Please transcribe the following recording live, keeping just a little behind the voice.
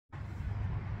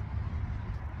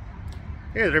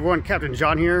Hey there everyone, Captain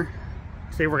John here.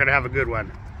 Today we're gonna have a good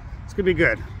one. It's gonna be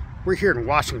good. We're here in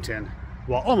Washington.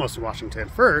 Well, almost in Washington.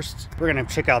 First, we're gonna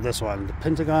check out this one, the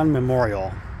Pentagon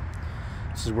Memorial.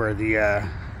 This is where the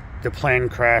plane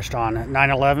crashed on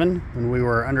 9/11 when we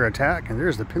were under attack, and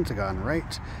there's the Pentagon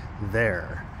right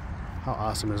there. How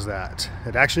awesome is that?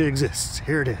 It actually exists.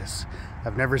 Here it is.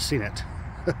 I've never seen it.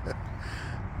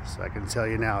 So I can tell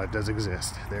you now it does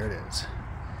exist. There it is.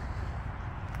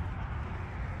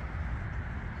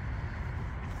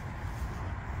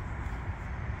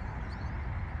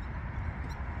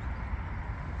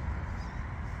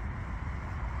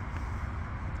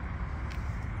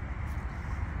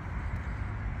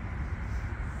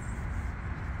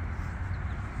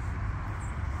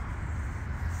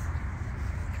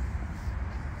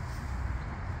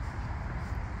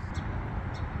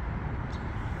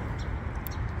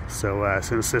 So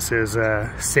since this is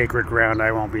sacred ground,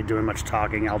 I won't be doing much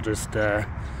talking. I'll just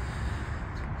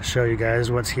show you guys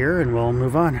what's here and we'll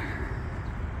move on.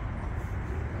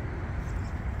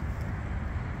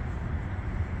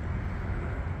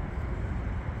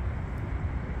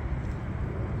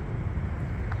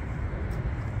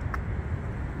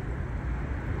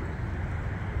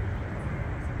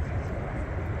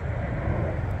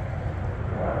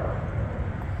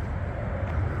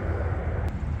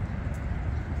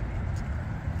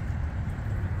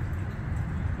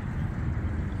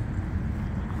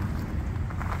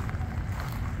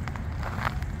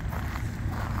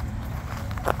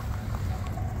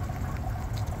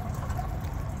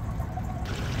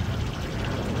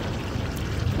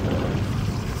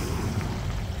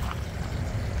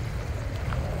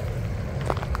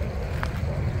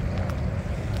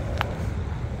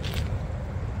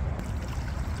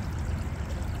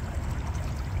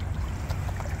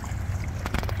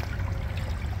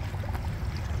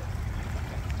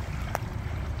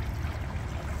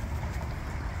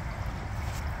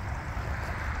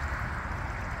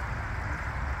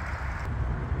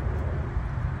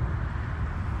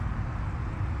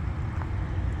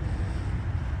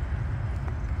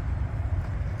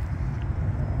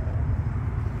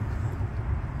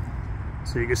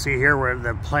 So you can see here where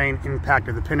the plane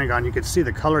impacted the Pentagon, you can see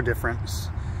the color difference.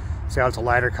 See how it's a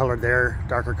lighter color there,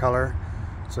 darker color?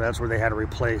 So that's where they had to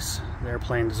replace the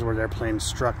airplane. This is where the airplane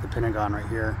struck the Pentagon right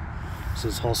here.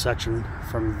 This whole section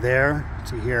from there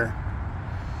to here.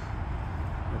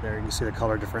 Right there you can see the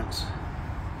color difference.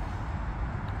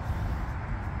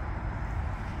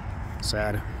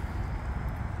 Sad.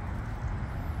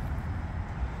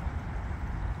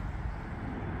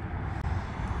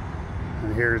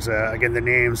 And here's again the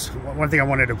names. One thing I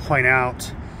wanted to point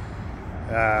out,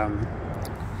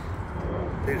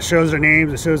 it shows the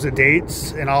names, it shows the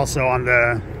dates, and also on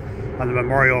the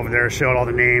memorial over there it showed all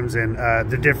the names and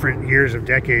the different years of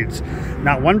decades.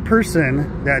 Not one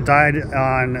person that died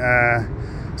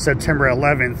on September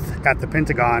 11th at the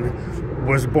Pentagon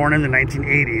was born in the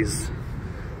 1980s.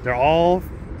 They're all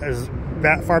as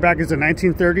far back as the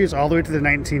 1930s all the way to the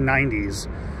 1990s.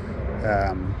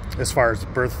 As far as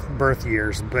birth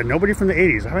years, but nobody from the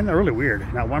 80s. I find that really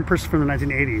weird. Not one person from the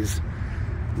 1980s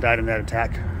died in that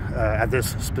attack at this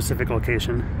specific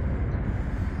location.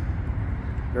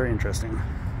 Very interesting.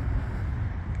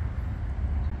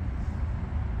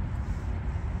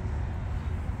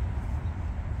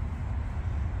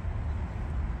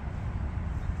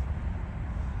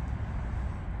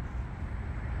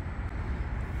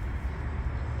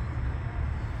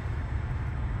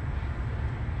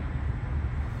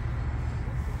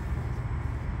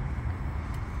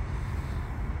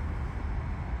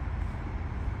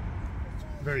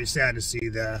 Very sad to see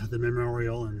the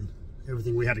memorial and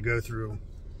everything we had to go through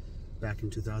back in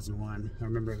 2001. I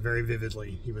remember it very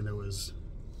vividly, even though it was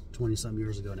 20-some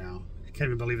years ago now. I can't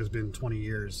even believe it's been 20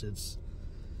 years. It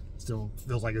still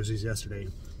feels like it was just yesterday.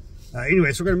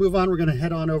 Anyway, so we're going to move on. We're going to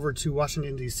head on over to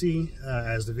Washington, D.C.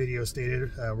 As the video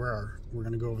stated. We're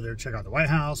going to go over there, check out the White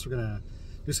House. We're going to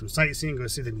do some sightseeing, go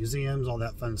see the museums, all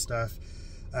that fun stuff.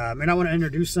 And I want to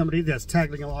introduce somebody that's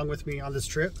tagging along with me on this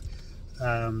trip.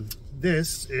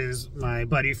 This is my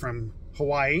buddy from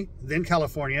Hawaii, then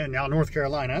California, and now North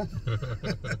Carolina.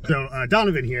 So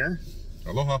Donovan here.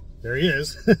 Aloha. There he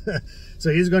is. So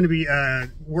he's going to be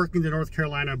working the North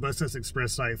Carolina Bus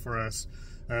Express site for us.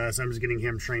 So I'm just getting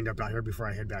him trained up out here before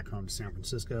I head back home to San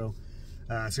Francisco.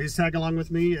 So he's tagging along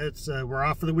with me. We're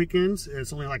off for the weekends.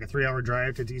 It's only like a 3-hour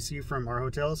drive to DC from our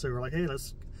hotel. So we're like, hey,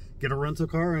 let's get a rental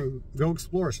car and go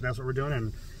explore. So that's what we're doing,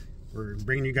 and we're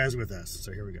bringing you guys with us.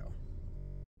 So here we go.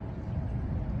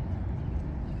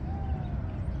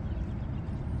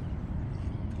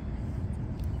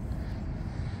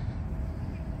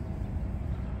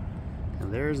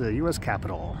 there's the U.S.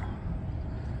 Capitol.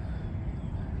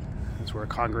 That's where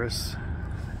Congress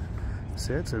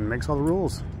sits and makes all the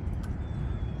rules.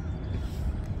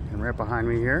 And right behind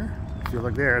me here, if you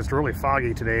look there, it's really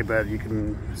foggy today, but you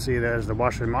can see that as the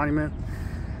Washington Monument.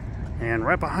 And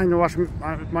right behind the Washington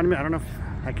Monument, I don't know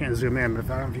if I can't zoom in, but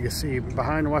I don't know if you can see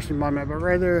behind the Washington Monument, but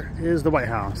right there is the White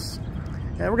House.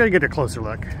 Yeah, we're gonna get a closer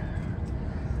look.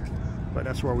 But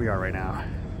that's where we are right now.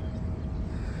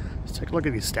 Let's take a look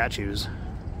at these statues.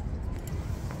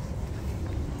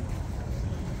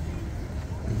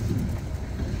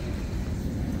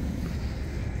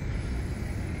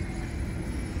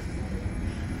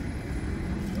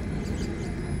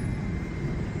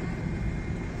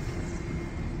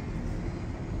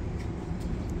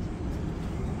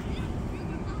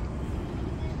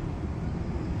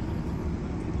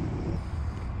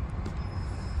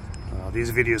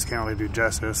 These videos can't really do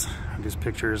justice. These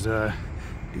pictures,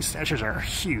 these statues are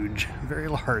huge, very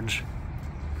large.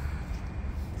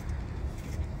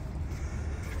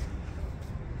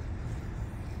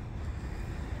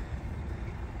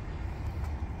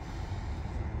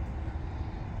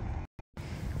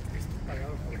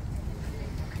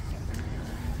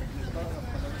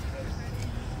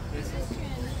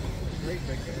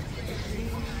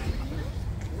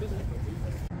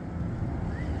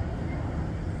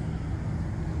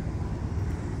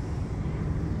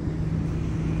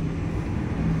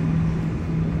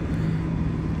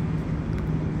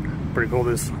 Pretty cool,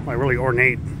 this like really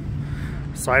ornate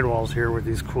sidewalls here with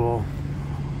these cool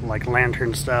like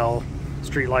lantern style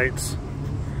street lights.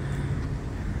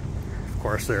 Of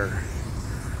course they're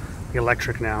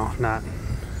electric now, not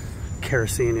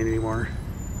kerosene anymore.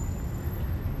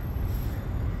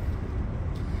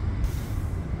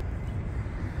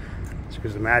 So you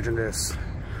can imagine this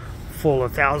full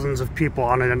of thousands of people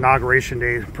on an inauguration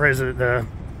day. The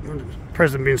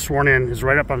president being sworn in is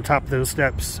right up on top of those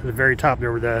steps, at the very top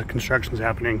there where the construction's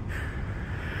happening.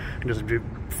 And just be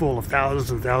full of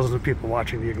thousands and thousands of people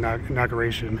watching the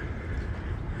inauguration.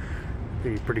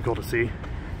 It'd be pretty cool to see.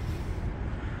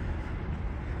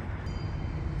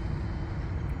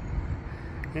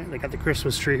 Yeah, they got the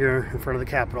Christmas tree here in front of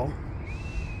the Capitol.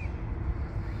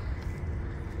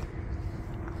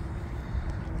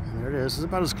 And there it is. It's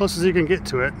about as close as you can get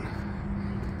to it.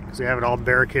 They have it all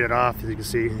barricaded off, as you can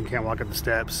see. You can't walk up the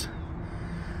steps.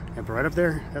 And but right up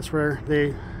there, that's where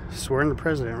they swear in the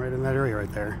president, right in that area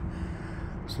right there.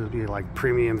 So it'll be like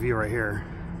premium view right here.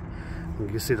 And you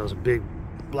can see those big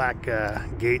black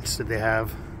gates that they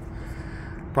have.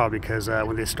 Probably because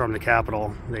when they stormed the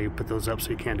Capitol, they put those up so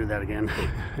you can't do that again.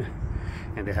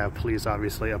 And they have police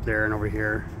obviously up there and over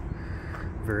here.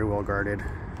 Very well guarded.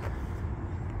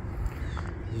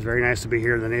 It's very nice to be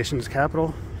here in the nation's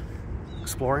capital.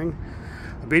 Exploring.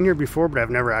 I've been here before, but I've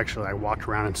never actually walked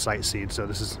around and sightseed, so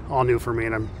this is all new for me,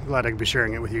 and I'm glad I can be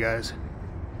sharing it with you guys.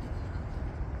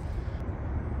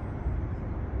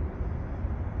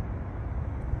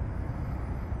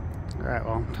 Alright,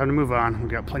 well, time to move on.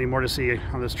 We've got plenty more to see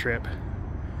on this trip.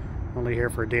 Only here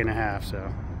for a day and a half,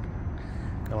 so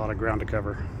got a lot of ground to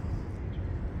cover.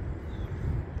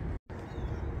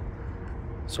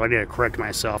 So I need to correct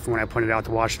myself when I pointed out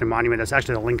the Washington Monument. That's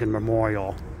actually the Lincoln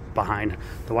Memorial behind.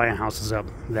 The White House is up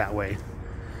that way.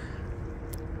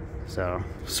 So,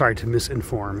 sorry to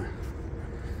misinform.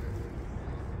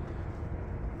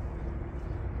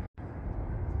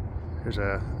 There's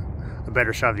a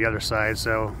better shot of the other side.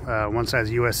 So, one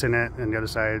side's U.S. Senate and the other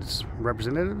side's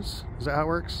representatives. Is that how it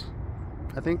works?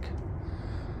 I think.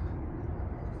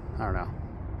 I don't know.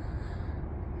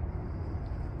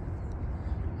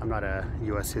 I'm not a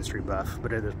U.S. history buff,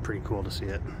 but it is pretty cool to see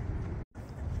it.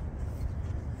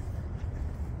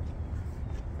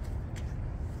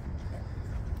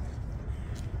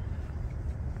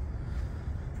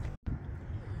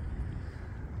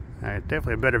 Alright,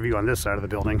 definitely a better view on this side of the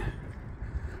building.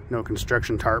 No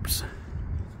construction tarps.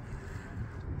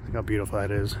 Look how beautiful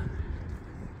that is.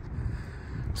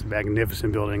 It's a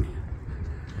magnificent building.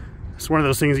 It's one of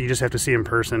those things that you just have to see in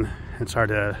person. It's hard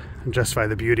to justify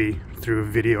the beauty through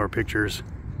video or pictures.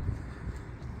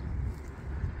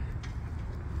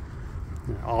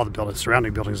 All the buildings,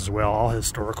 surrounding buildings as well, all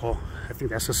historical. I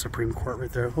think that's the Supreme Court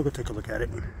right there. We'll go take a look at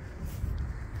it. And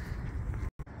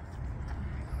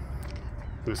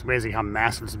it's amazing how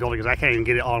massive this building is. I can't even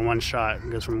get it all in one shot. It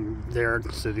goes from there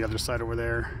to the other side over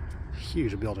there.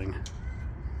 Huge building.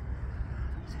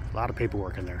 A lot of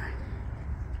paperwork in there.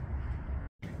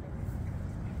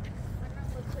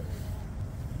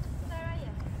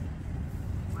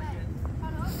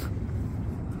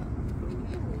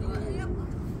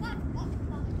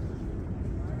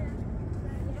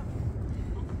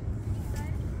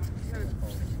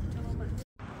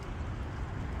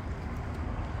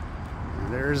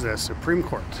 There's the Supreme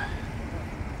Court.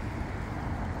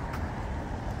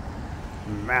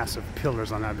 Massive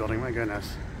pillars on that building, my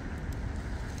goodness.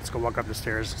 Let's go walk up the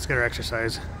stairs. Let's get our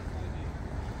exercise.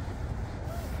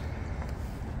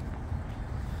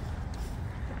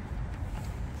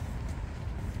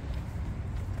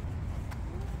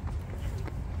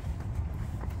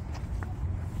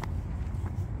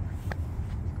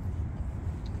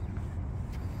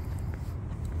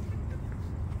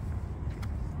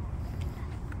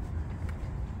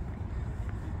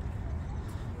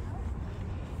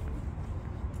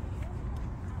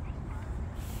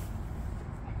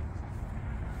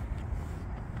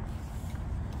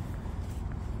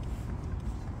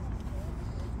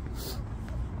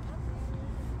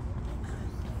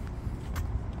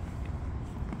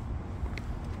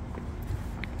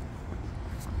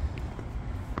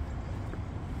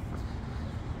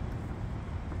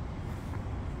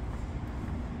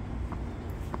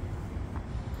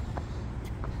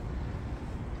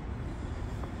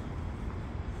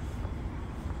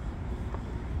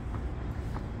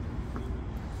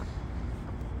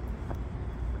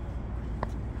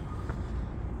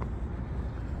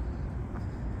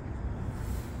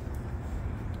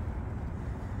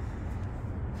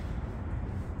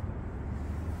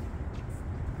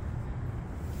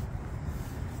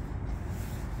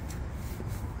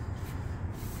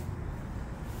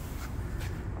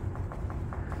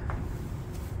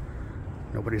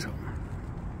 Nobody's home.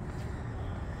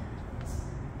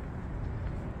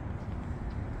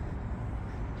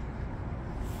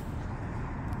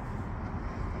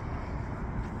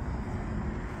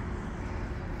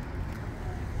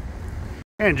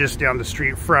 And just down the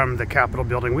street from the Capitol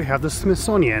building, we have the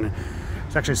Smithsonian.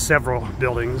 It's actually several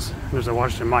buildings. There's a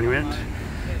Washington Monument.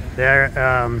 There,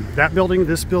 that building,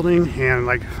 this building, and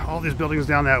like all these buildings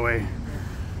down that way.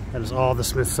 That is all the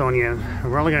Smithsonian.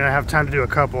 And we're only gonna have time to do a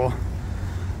couple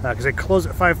because they close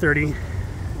at 5:30,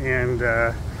 and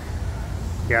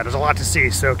yeah, there's a lot to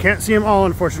see. So can't see them all,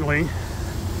 unfortunately.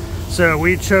 So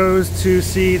we chose to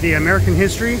see the American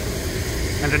history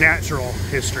and the natural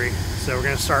history. So we're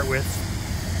gonna start with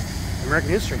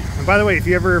American history. And by the way, if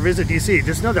you ever visit DC,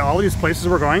 just know that all these places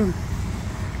we're going,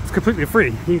 it's completely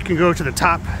free. You can go to the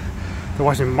top, the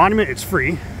Washington Monument, it's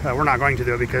free. We're not going to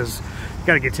though, because you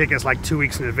gotta get tickets like 2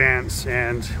 weeks in advance,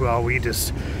 and well, we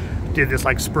just did this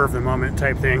like spur of the moment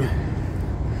type thing.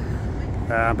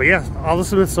 But yeah, all the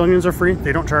Smithsonians are free.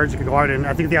 They don't charge. You can go out, and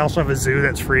I think they also have a zoo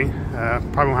that's free.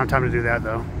 Probably won't have time to do that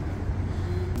though.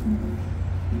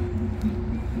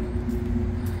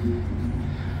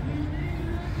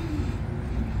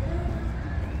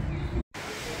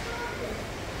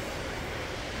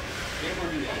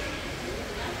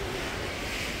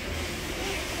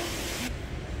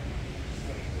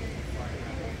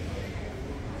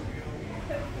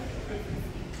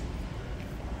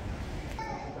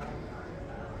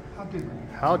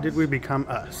 How did we become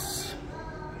us?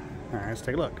 All right, let's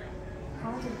take a look.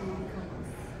 How did we become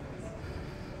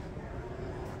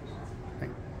us?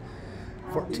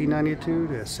 1492 to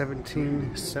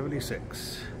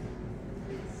 1776.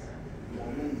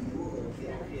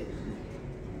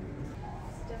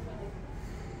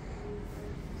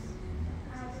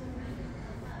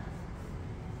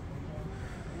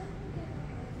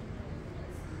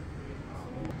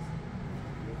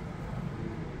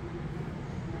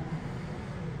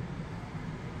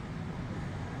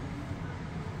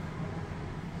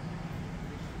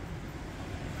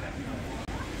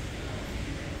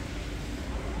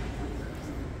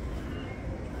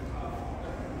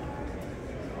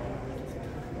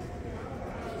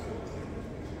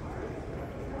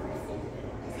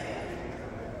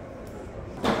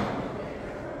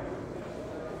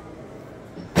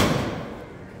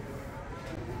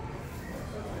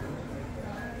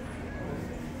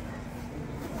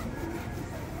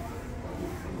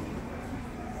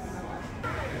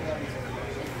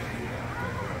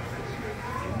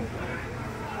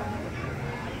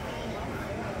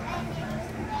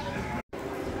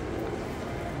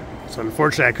 So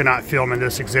unfortunately I could not film in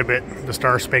this exhibit, the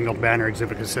Star Spangled Banner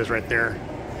exhibit, because it says right there,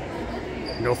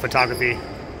 no photography.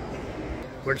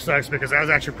 Which sucks because that was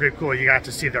actually pretty cool. You got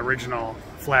to see the original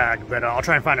flag, but I'll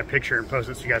try and find a picture and post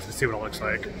it so you guys can see what it looks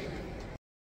like.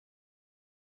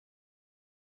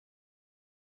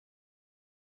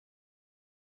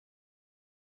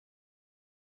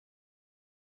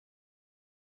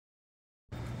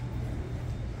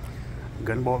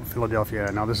 Gunboat, Philadelphia.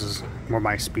 Now this is more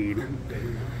my speed.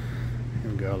 Here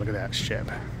we go, look at that ship.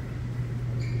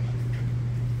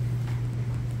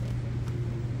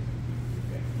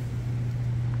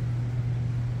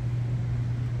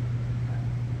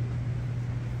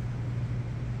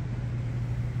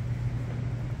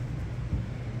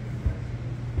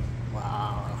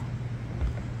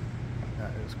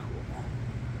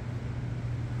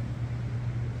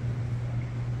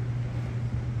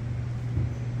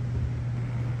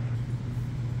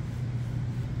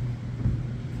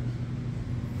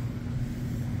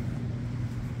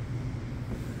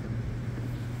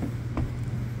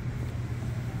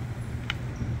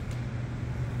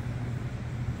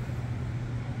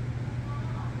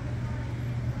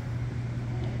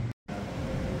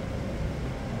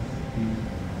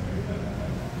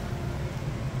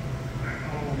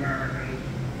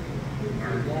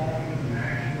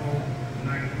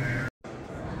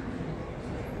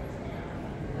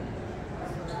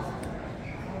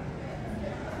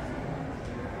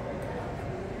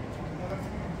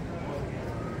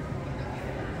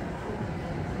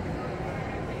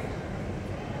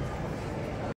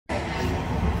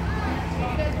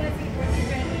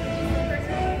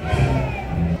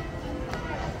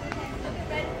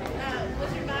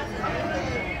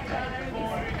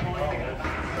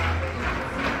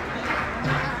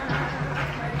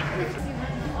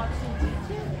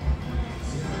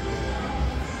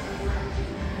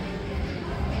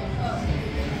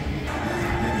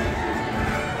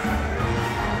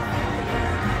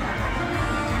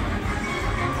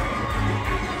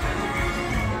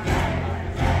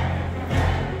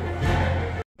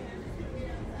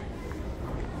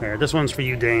 There, this one's for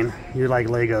you, Dane. You like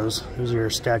Legos. This is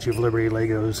your Statue of Liberty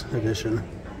Legos edition.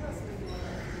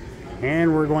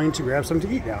 And we're going to grab something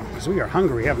to eat now because we are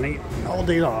hungry. We haven't eaten all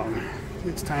day long.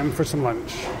 It's time for some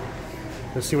lunch.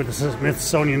 Let's see what the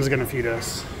Smithsonian is going to feed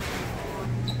us.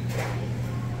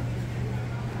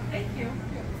 Thank you.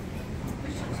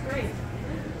 This looks great.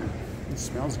 It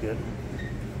smells good.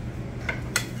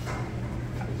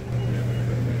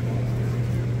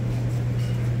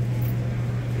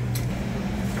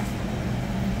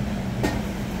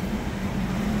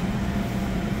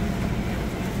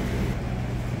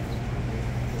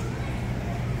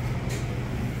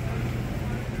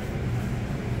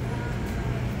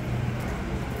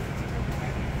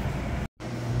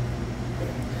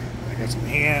 Got some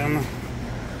ham. I'm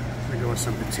gonna go with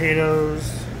some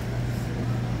potatoes.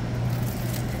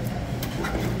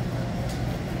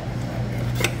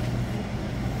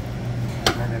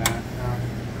 And then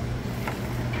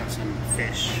got some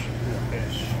fish.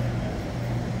 Fish.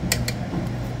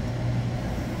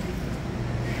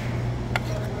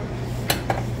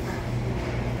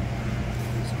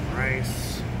 Some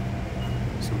rice.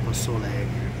 Some pozole.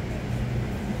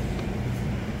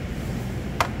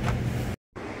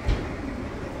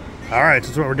 All right,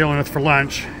 this is what we're dealing with for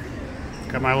lunch.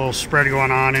 Got my little spread going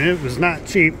on, and it was not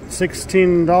cheap.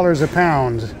 $16 a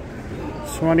pound.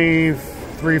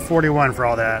 $23.41 for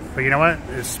all that. But you know what?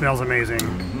 It smells amazing.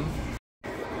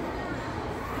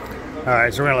 All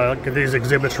right, so we're gonna look at these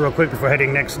exhibits real quick before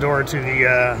heading next door to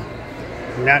the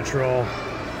Natural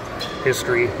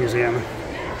History Museum.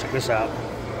 Check this out.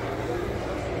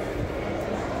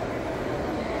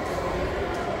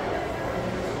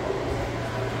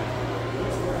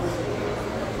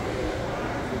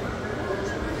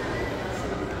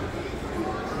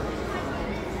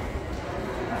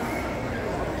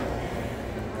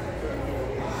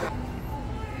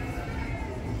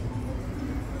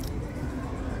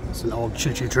 It's an old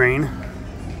choo-choo train.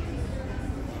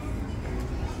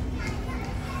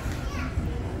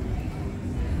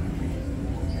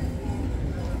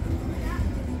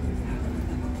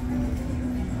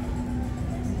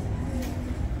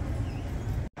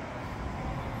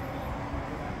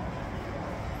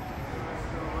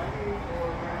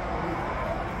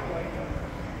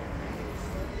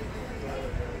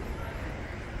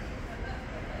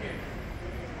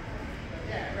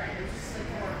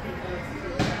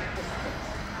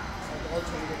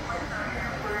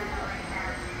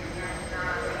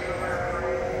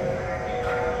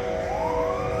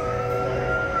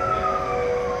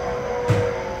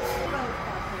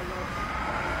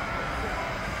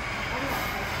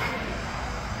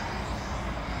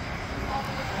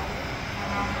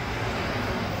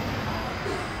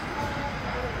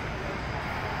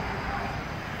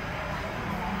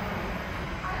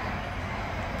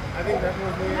 I think that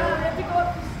was the... No, we have to go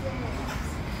up the stairs.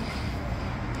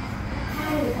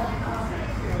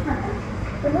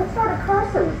 But let's start at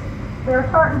Carson's. Their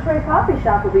Tart and Tray coffee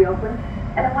shop will be open,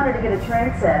 and I wanted to get a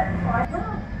tray set. Go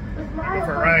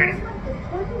for a ride. It's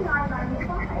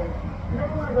 $29.95. You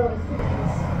don't want to go to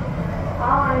Stevens.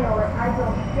 All I know is I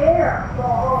don't dare go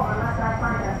home unless I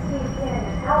find a sneak in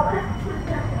and outlet.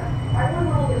 I wouldn't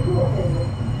want to get pool table.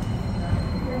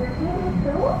 And you're eating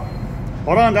too?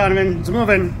 Hold on, Donovan. It's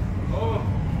moving. Oh.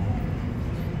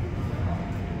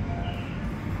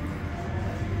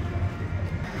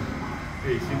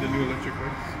 Hey, you seen the new electric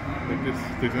bikes? Like this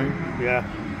design? Yeah.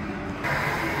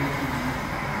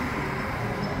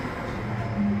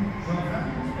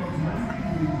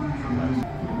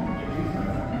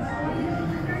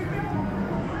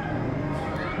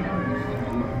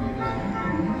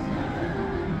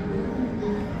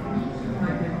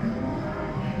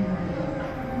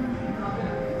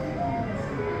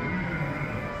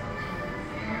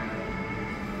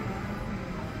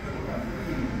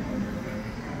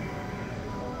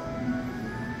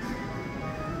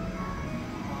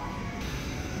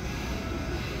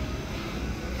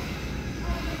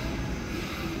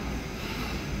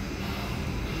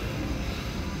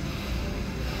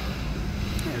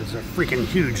 It's a freaking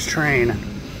huge train.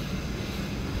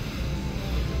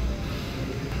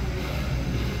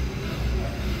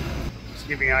 Just to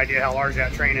give you an idea how large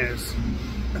that train is.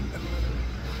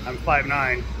 I'm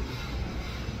 5'9".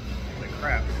 Holy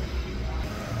crap.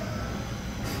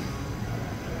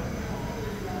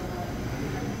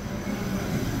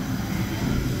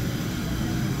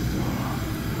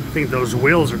 I think those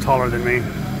wheels are taller than me.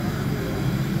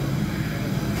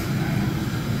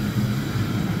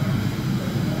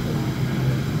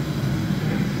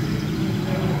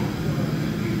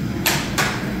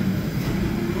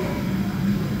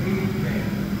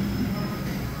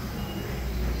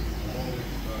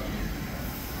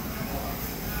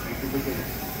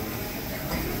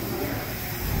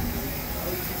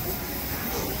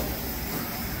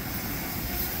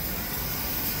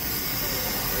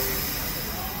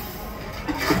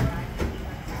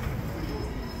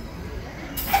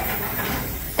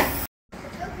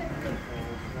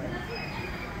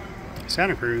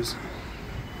 Santa Cruz.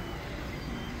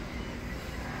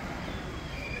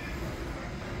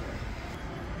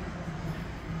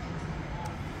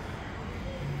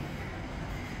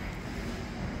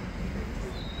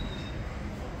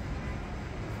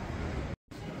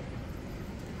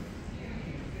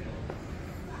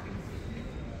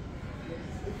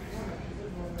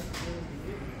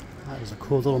 That was a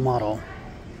cool little model.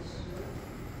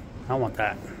 I want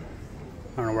that.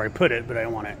 I don't know where I put it, but I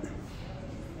want it.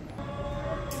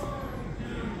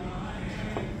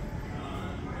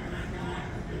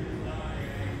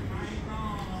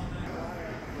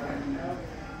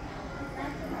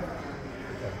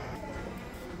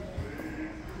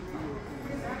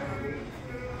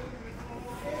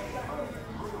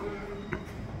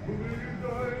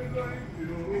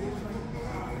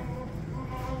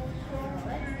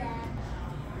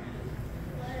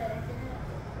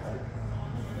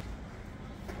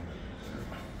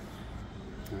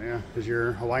 Oh yeah, there's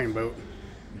your Hawaiian boat.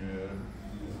 Yeah.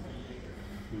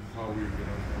 How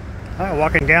weird.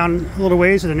 Walking down a little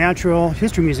ways to the Natural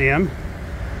History Museum.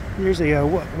 There's a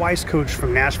Weiss coach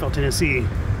from Nashville, Tennessee.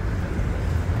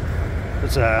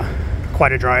 It's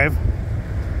quite a drive.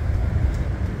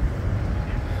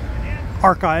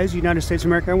 Archives, United States of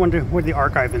America. I wonder what the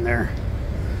archive in there.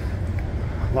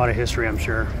 A lot of history, I'm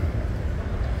sure.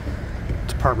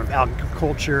 Department of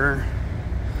Agriculture.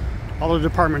 All the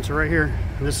departments are right here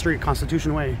in this street,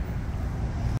 Constitution Way.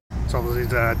 So these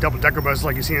double-decker buses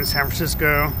like you see in San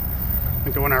Francisco,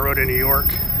 like the one I rode in New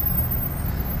York.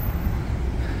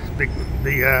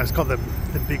 It's called the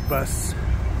big bus.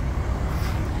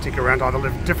 Take you around all the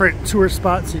different tourist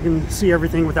spots. You can see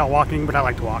everything without walking, but I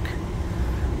like to walk.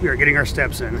 We are getting our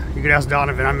steps in. You could ask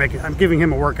Donovan. I'm giving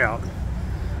him a workout.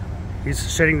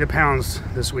 He's shedding the pounds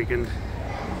this weekend.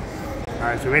 All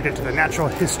right, so we made it to the Natural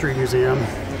History Museum.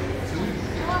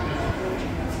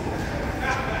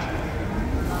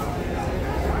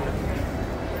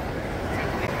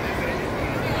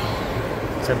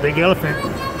 It's a big elephant.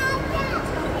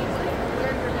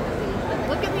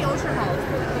 Look at the ocean house.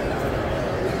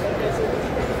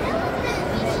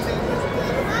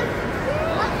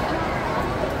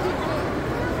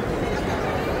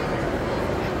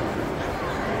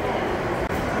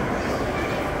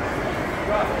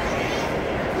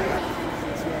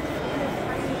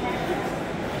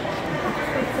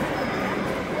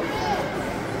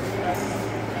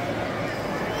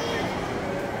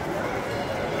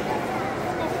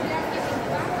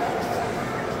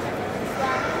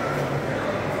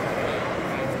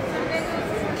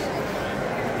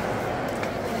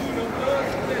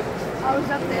 I was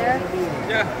up there.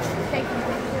 Yeah. Taking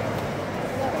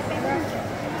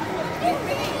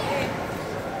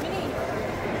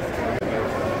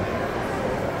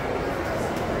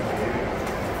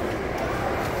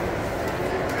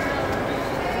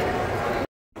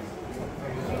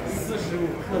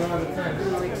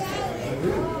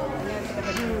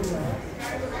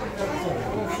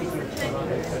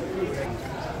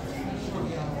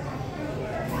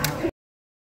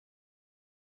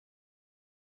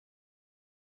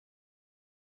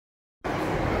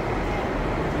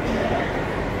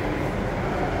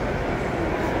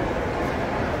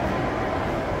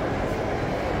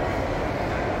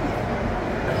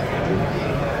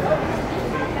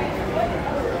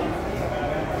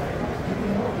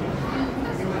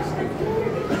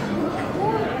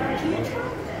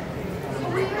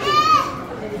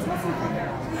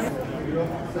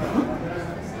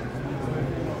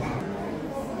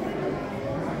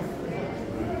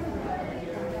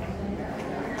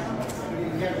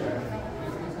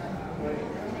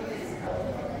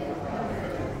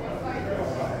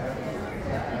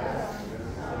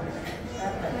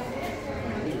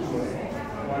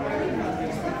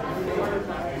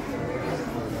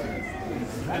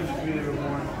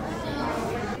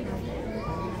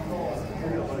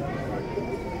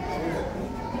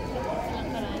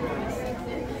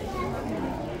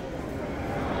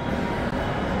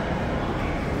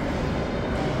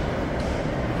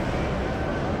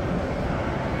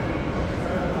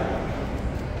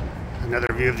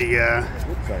Another view of the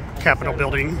Capitol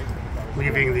building,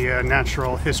 leaving the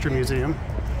Natural History Museum.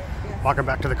 Walking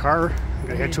back to the car, I'm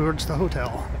gonna head towards the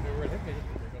hotel.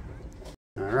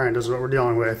 All right, this is what we're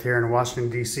dealing with here in Washington,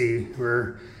 D.C.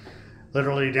 We're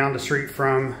literally down the street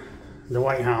from the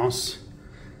White House.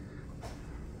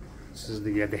 This is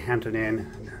the Hampton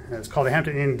Inn. It's called the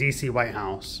Hampton Inn D.C. White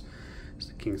House. It's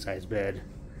a king-size bed.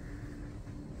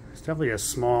 It's definitely a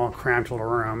small, cramped little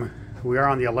room. We are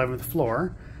on the 11th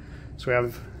floor. So we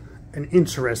have an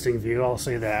interesting view, I'll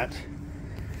say that.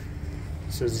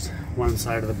 This is one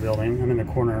side of the building. I'm in the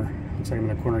corner. Looks like I'm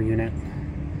in the corner unit.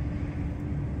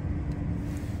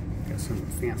 Got some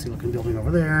fancy looking building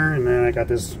over there, and then I got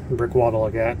this brick wall to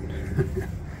look at.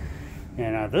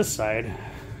 And this side,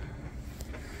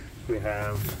 we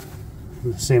have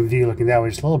the same view looking that way,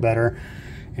 just a little better.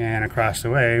 And across the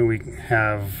way, we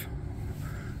have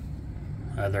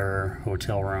other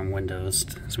hotel room windows,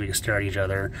 so we can stare at each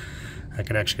other. I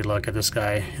could actually look at this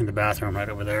guy in the bathroom right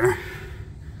over there.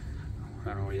 I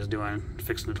don't know what he's doing,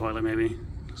 fixing the toilet maybe.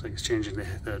 Looks like he's changing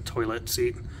the toilet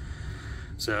seat.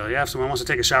 So yeah, if someone wants to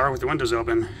take a shower with the windows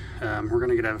open, we're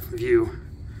gonna get a view.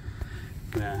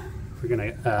 Yeah, we're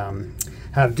gonna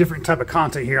have different type of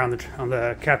content here on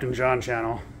the Captain John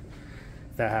channel.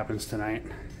 If that happens tonight.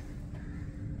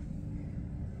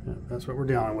 Yeah, that's what we're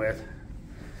dealing with.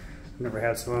 Never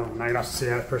had so. Now you don't see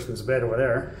that person's bed over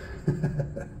there.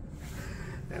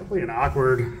 Definitely an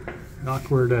awkward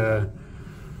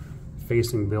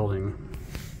facing building.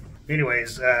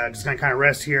 Anyways, just gonna kind of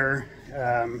rest here.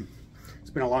 It's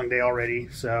been a long day already,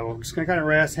 so just gonna kind of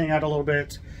rest, hang out a little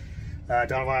bit.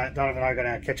 Donovan and I are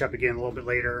gonna catch up again a little bit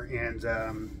later, and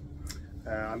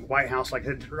White House, like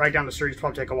right down the street,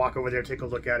 probably take a walk over there, take a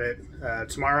look at it.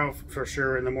 Tomorrow, for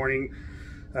sure, in the morning.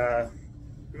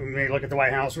 We may look at the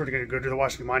White House. We're going to go to the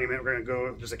Washington Monument. We're going to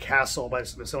go, there's a castle by the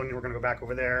Smithsonian. We're going to go back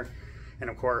over there. And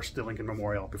of course, the Lincoln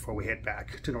Memorial before we head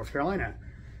back to North Carolina.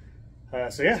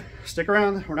 So yeah, stick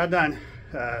around. We're not done.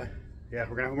 Yeah, we're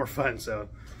going to have more fun. So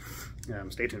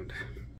stay tuned.